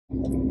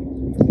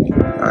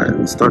Alright,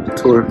 let's start the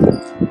tour.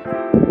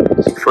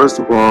 So first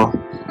of all,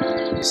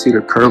 you see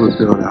the curb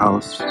appeal of the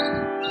house.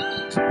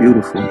 It's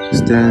beautiful. It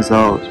stands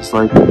out. It's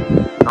like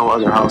no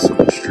other house on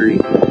the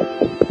street.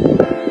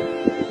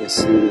 You can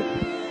see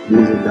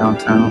views of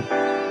downtown.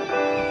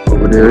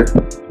 Over there,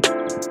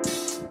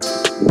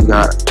 we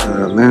got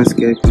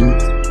landscaping,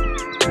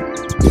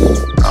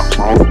 got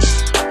mulch,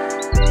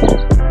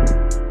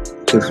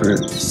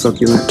 different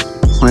succulent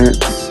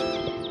plants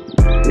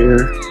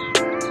here.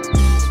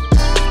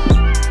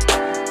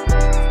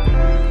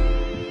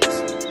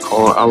 It's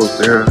called aloe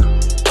vera.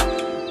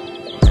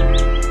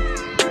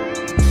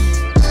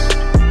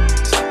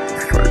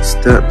 Front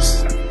steps.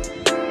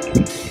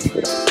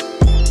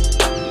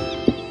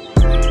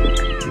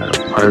 Got a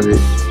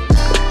private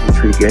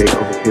entry gate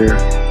over here.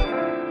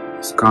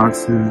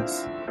 Wisconsin's.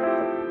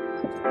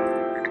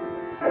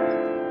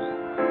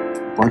 A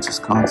bunch of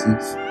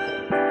Wisconsin's.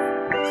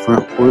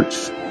 Front porch.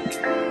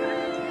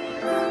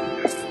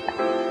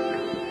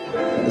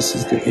 This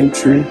is the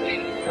entry.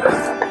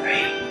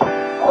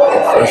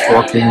 First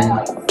walk in.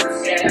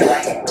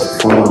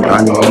 Formal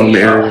dining room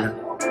area.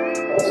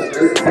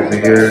 Over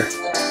here.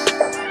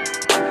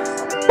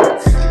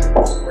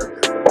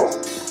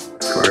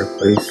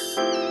 Fireplace.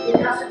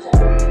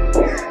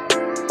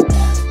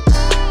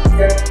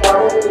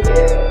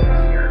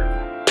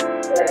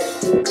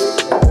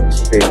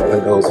 Big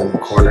windows in the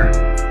corner.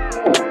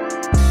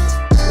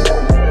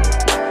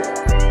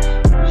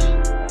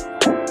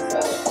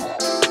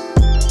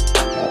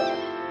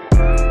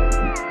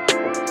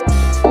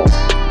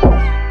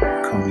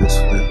 Come this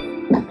way.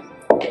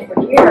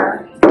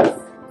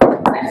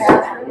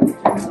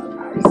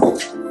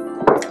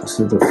 This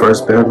is the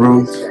first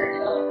bedroom.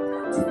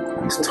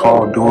 These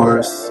tall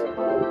doors.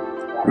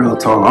 Real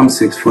tall. I'm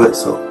 6 foot,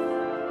 so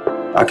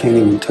I can't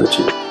even touch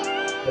it.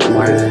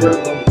 My hand.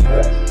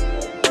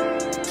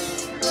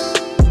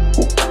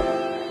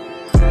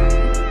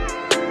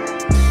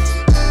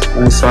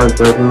 Nice size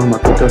bedroom. I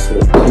think that's a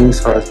king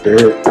size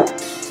bed.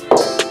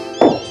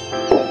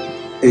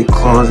 Big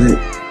closet.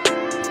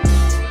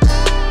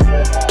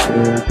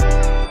 Yeah.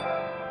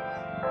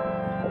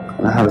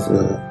 It has a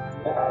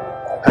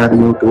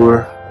patio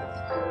door.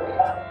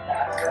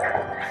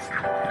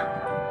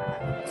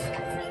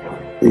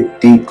 Big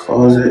deep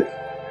closet.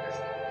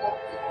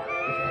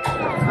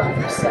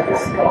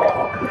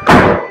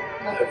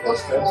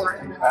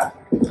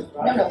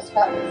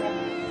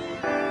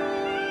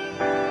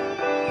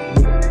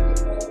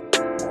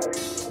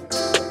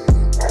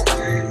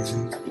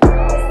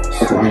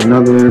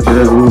 Another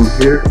bedroom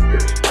here.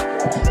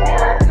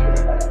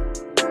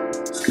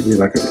 This could be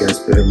like a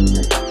guest bedroom.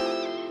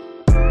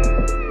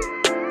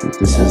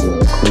 This is a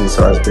queen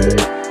size bed.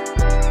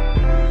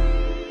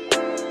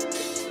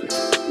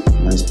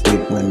 Nice big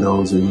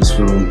windows in this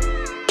room.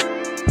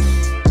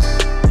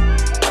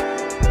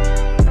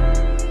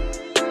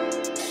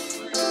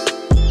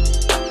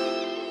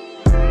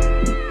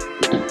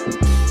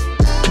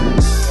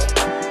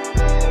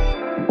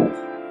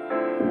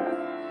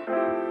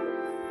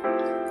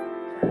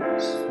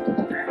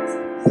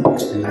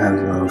 It has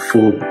a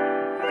full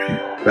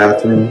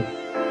bathroom,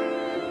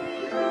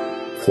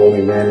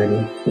 floating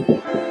vanity.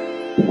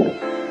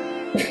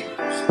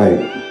 It's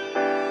like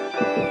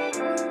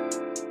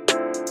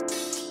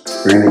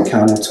granite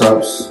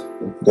countertops,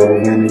 double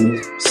vanity,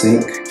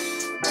 sink.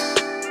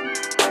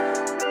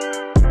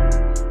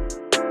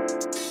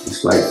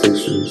 It's light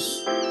fixtures.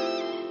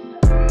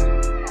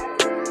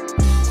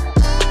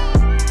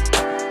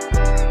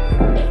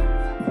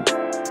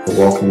 A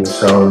walk-in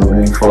shower,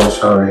 rainfall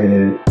shower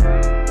head.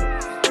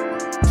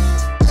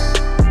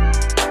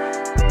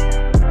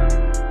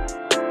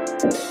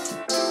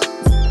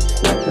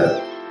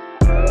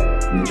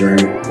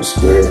 Drain, a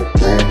square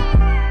drain,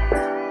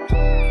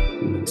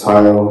 and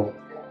tile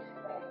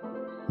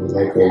with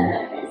like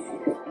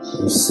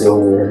some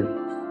silver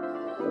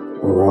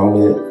around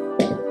it.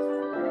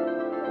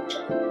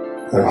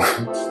 A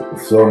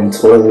flooring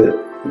toilet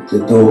with the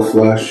dual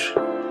flush.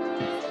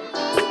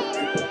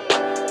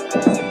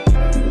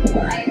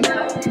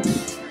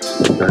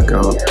 Back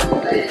out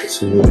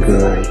to the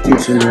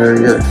kitchen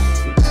area.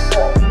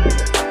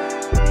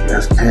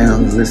 That's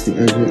Pam's listing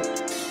agent.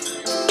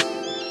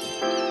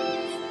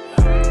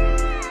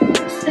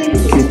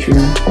 Kitchen.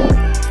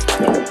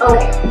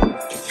 Okay,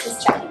 just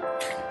checking.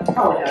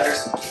 Oh, no.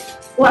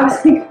 Well, I was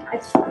thinking,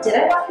 did I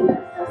walk in?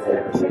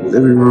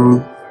 Living room.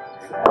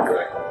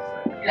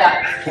 Yeah.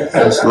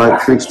 Just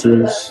light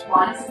fixtures.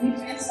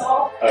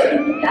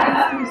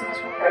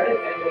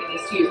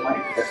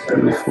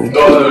 Beautiful. You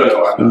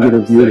can get a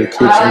view of the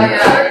kitchen.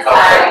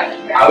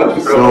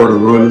 Floor of the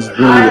room is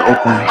really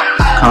open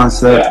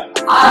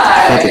concept.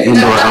 Like an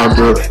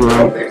indoor-outdoor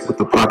feel with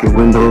the pocket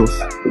windows.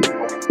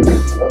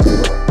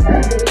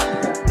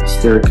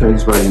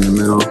 Staircase right in the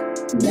middle.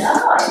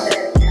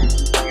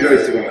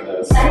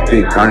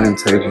 Big dining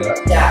table.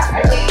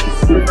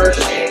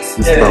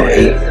 It's about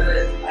 8.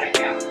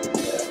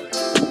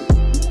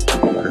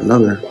 Got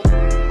another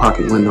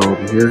pocket window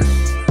over here.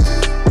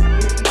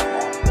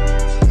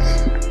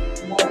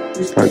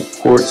 It's like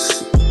porch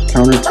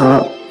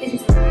countertop.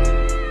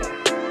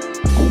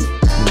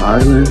 An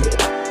island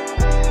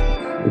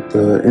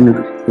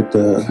with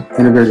the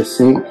integrated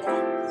sink,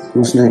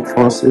 gooseneck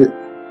faucet.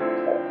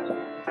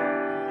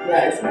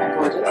 Yeah, isn't that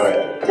gorgeous?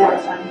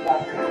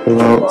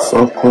 Pull out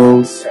soft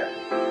clothes.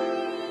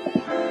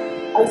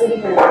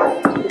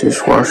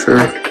 Dishwasher.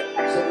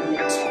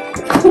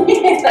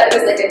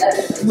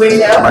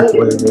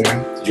 Microwave there.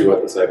 Did you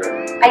want the cider?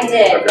 I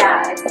did,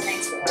 yeah. It's a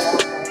nice little.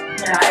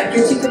 Yeah, it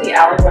gives you to the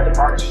alley where the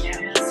garbage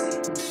can is.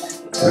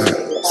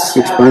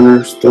 6-burner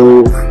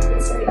stove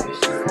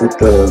with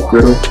the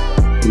griddle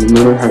in the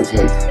middle, has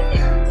like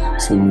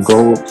some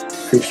gold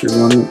fixtures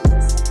on it.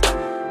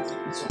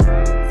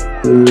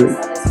 Good.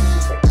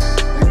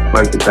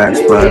 Like the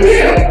backsplash.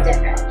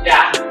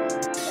 Yeah.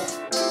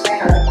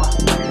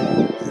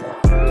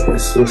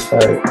 This looks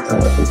like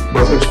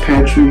butler's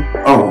pantry.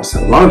 Oh, it's a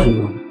laundry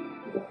room.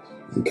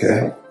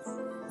 Okay.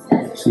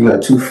 So you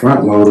got 2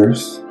 front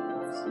loaders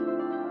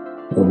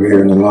over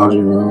here in the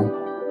laundry room.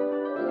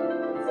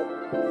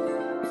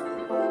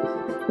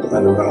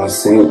 Underground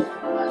sink.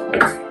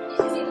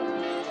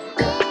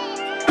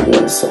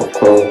 Yeah, soft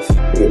clothes.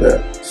 Look at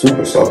that.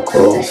 Super soft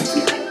clothes.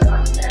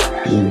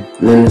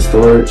 Linen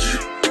storage.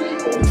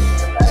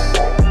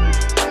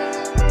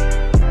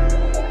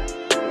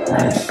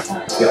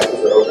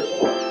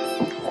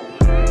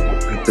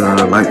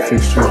 Like light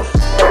fixtures.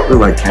 Look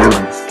like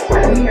candles.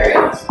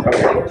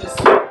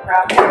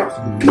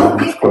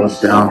 Let's go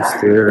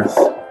downstairs.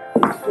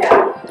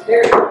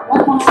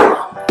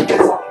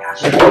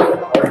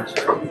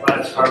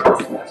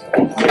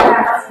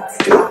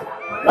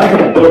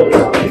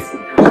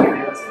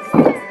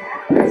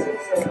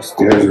 The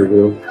stairs are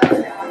real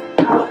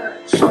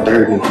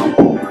sturdy.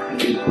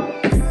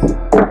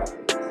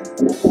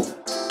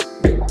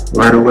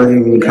 Right away,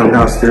 when you come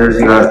downstairs,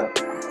 you got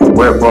a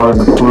wet bar in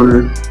the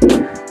corner,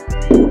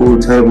 pool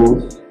table.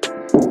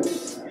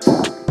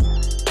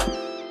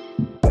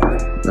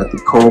 Got the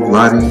cove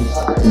lighting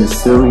in the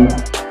ceiling,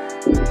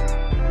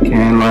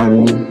 can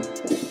lighting.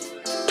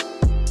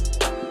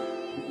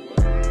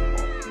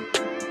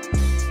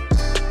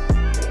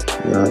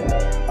 Got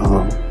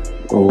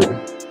old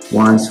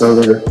wine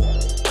cellar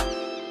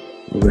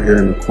over here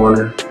in the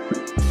corner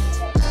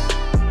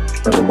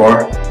of the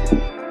bar.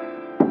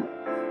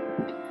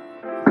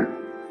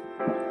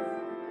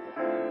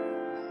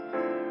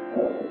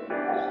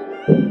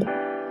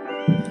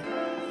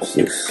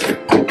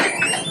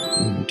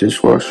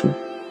 Dishwasher.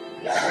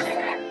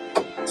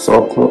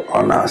 Soft clothes.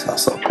 Oh no, it's not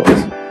soft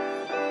clothes.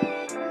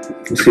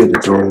 You see the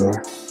drawer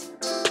there.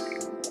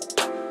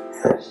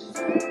 Yeah.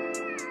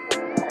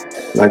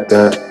 Like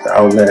that, the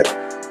outlet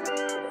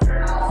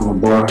on the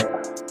bar.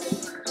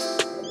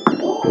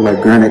 Like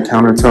granite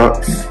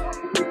countertops.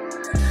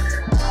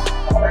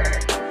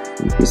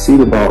 You can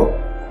seat about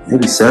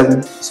maybe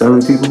seven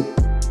people,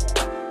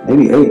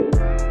 maybe 8.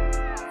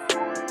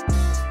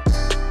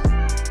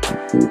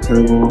 Pool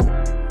table.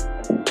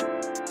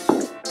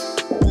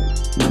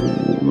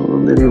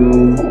 Living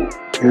room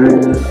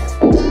area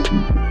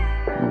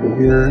over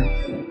here.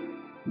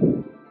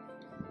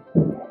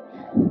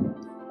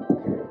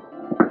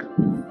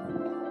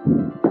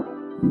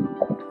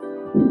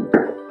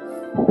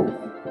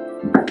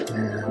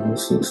 And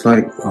this looks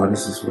like, oh,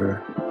 this is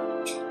where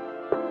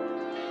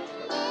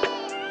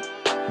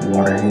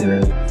water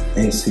heater,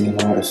 AC,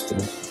 and all that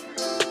stuff.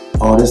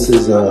 Oh, this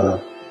is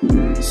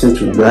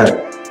central back.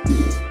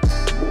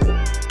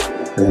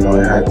 Didn't know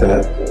they had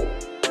that.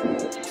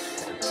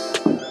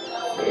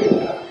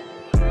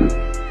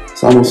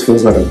 It almost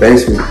feels like a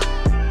basement.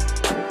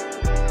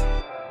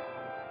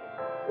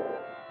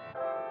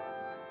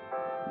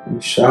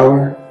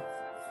 Shower,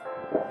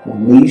 a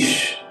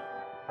leash,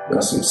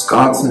 got some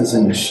sconces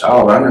in the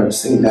shower. I've never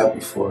seen that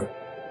before.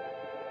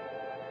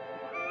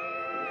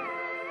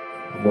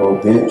 A little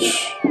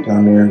bench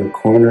down there in the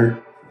corner.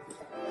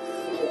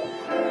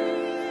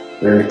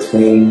 Very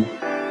clean.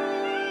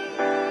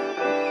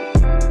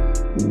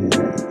 And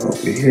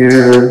over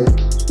here,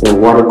 a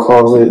water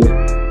closet.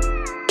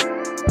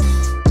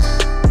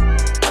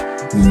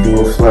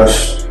 Dual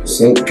flush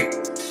sink,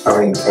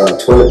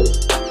 toilet.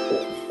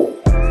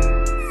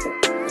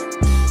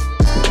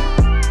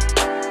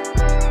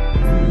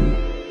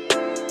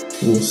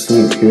 Little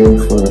sink here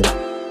for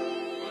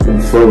the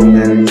floating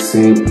area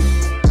sink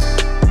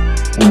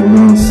and the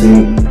main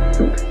sink.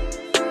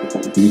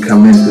 You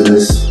come in through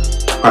this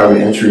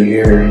private entry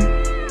here.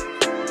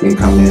 You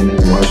come in and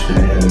wash your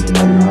hands and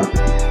whatnot.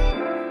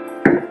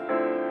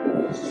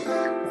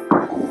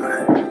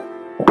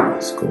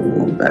 Let's go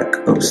back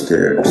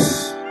upstairs.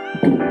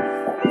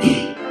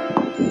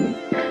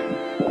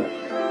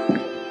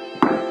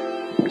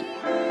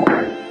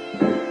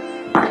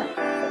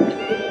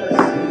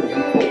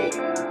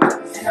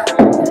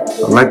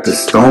 I like the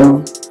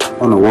stone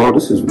on the wall.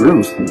 This is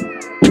real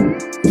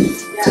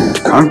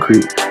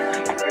concrete.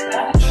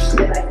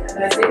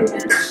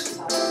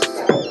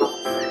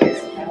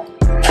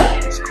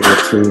 Let's go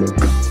to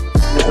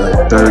the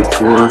 3rd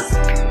floor.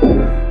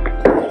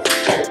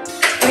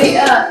 Wait,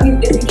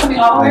 is he coming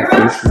all the way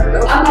around?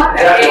 I'm not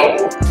there.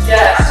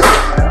 Yes.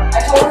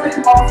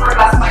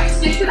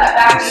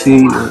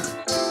 See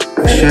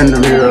the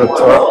chandelier up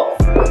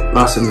top.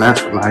 Lots of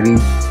natural lighting.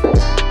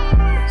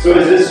 So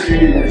is this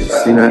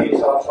See that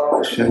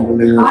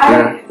chandelier up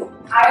there?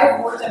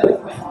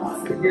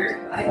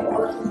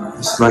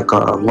 It's like a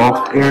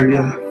loft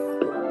area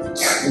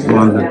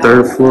on the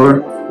 3rd floor.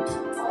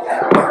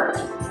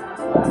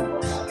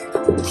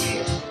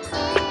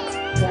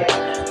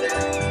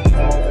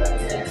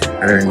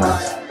 Very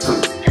nice.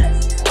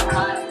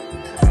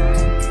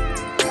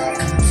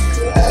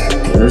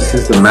 This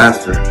is the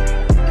master.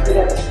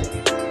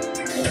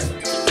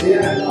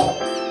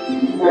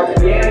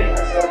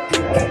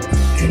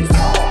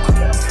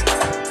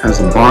 Has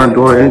a barn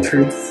door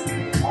entry.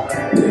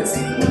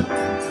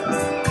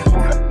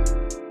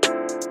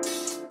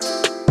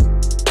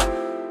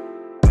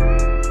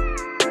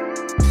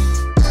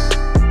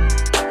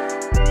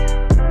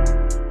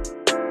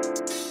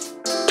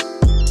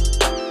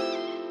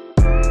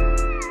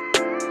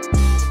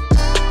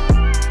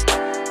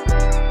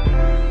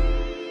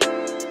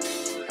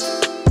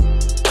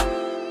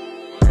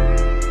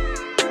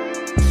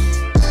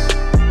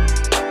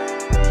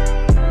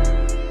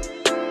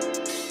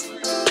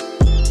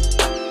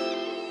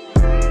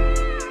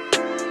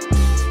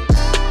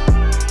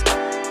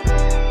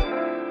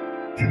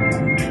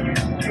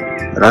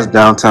 That's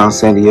downtown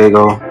San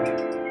Diego.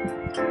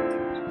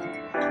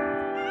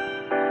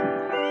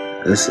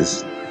 This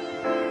is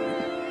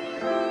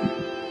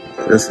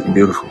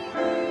beautiful.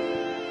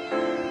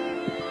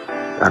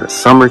 Got a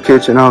summer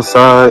kitchen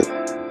outside.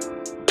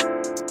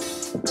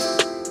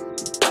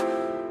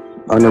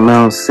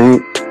 Undermount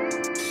sink.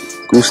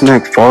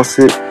 Gooseneck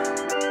faucet.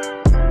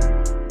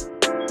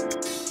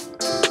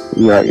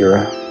 You got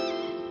your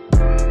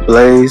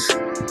blaze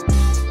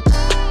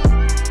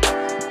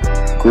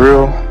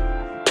grill.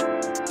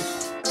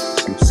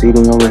 Some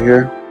seating over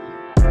here.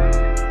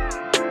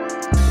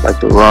 Like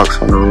the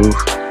rocks on the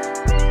roof.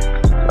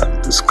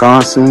 Got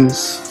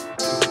Wisconsin's.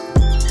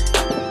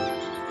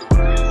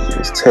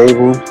 This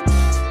table.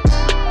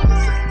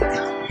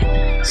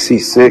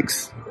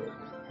 C6.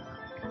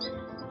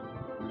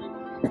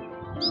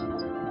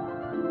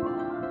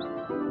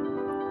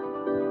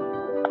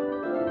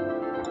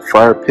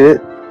 Fire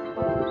pit.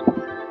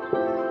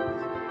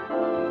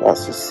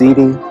 Lots of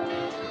seating.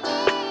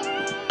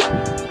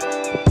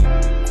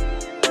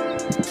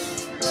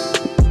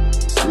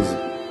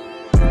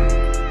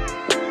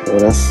 So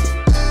that's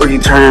where you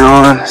turn it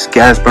on. It's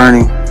gas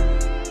burning.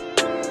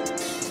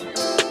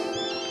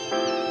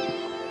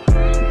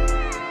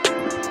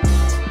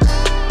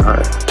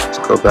 Alright, let's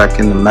go back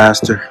in the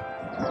master.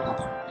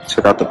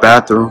 Check out the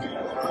bathroom.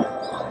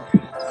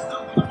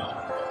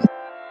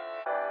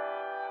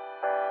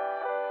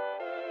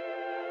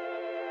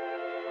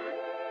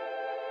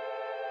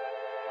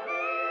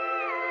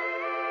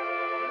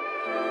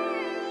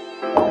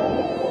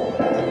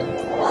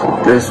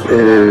 This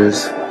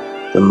is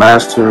the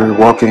master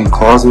walk-in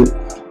closet.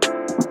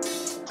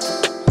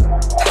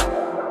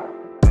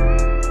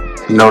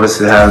 You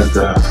notice it has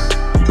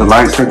the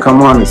lights that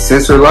come on, the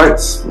sensor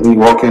lights when you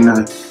walk into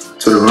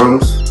the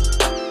rooms.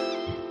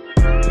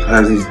 It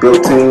has these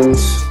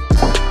built-ins.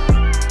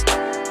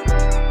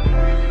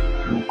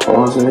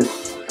 Closet.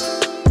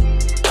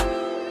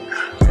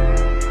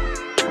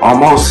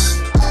 Almost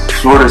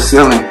floor to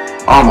ceiling.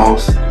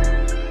 Almost.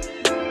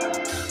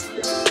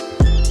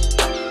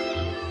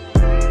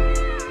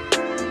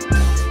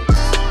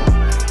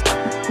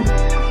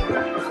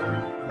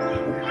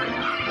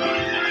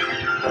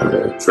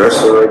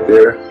 Dresser right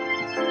there.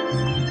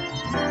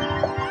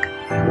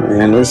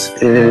 And this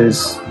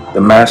is the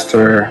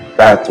master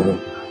bathroom.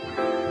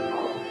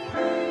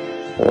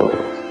 So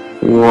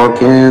you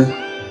walk in,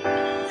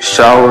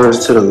 shower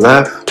is to the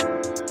left.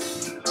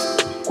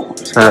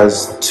 It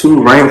has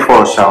 2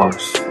 rainfall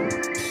showers.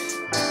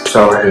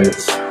 Shower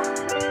heads.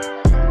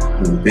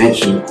 And a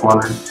bench in the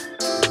corner.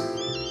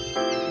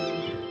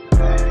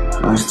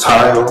 Nice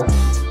tile.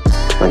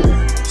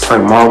 It's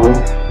like marble.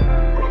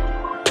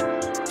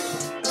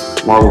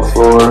 Marble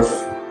floors,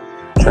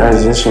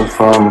 transition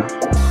from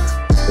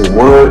the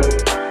wood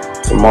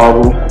to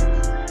marble.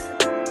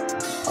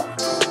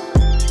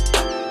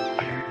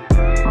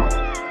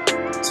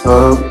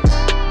 Tub.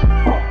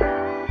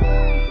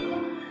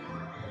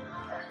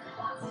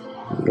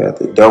 You got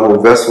the double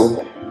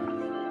vessel,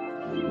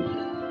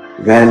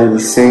 vanity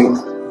sink,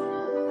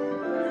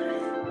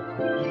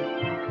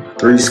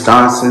 3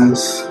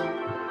 sconces.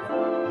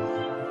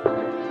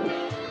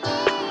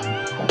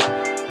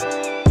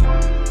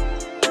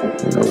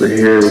 Over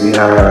here we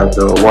have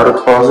the water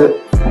closet,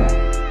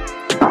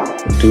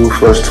 dual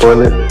flush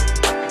toilet.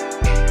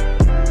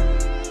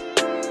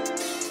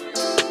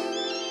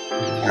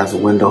 It has a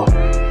window.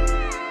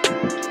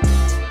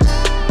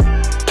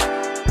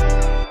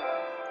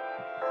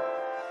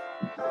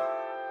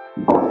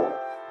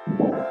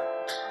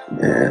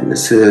 And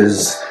this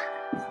is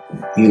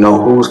you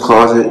know who's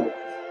closet.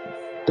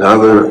 The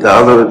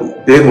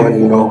other big one,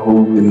 you know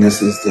who, and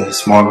this is the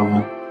smaller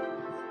one.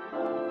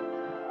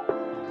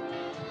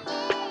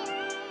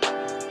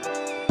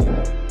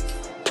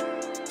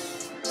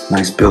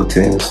 Nice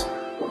built-ins.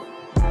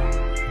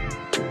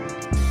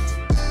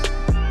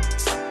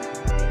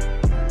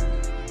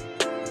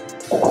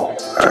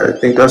 Alright, I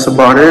think that's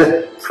about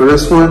it for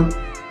this one.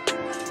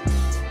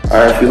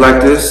 Alright, if you like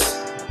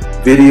this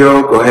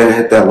video, go ahead and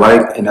hit that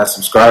like and that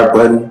subscribe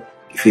button.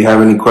 If you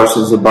have any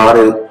questions about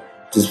it,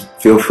 just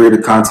feel free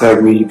to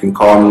contact me. You can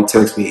call me,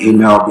 text me,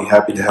 email. I'll be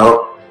happy to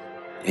help.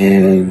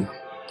 And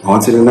on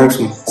to the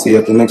next one. See you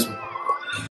at the next one.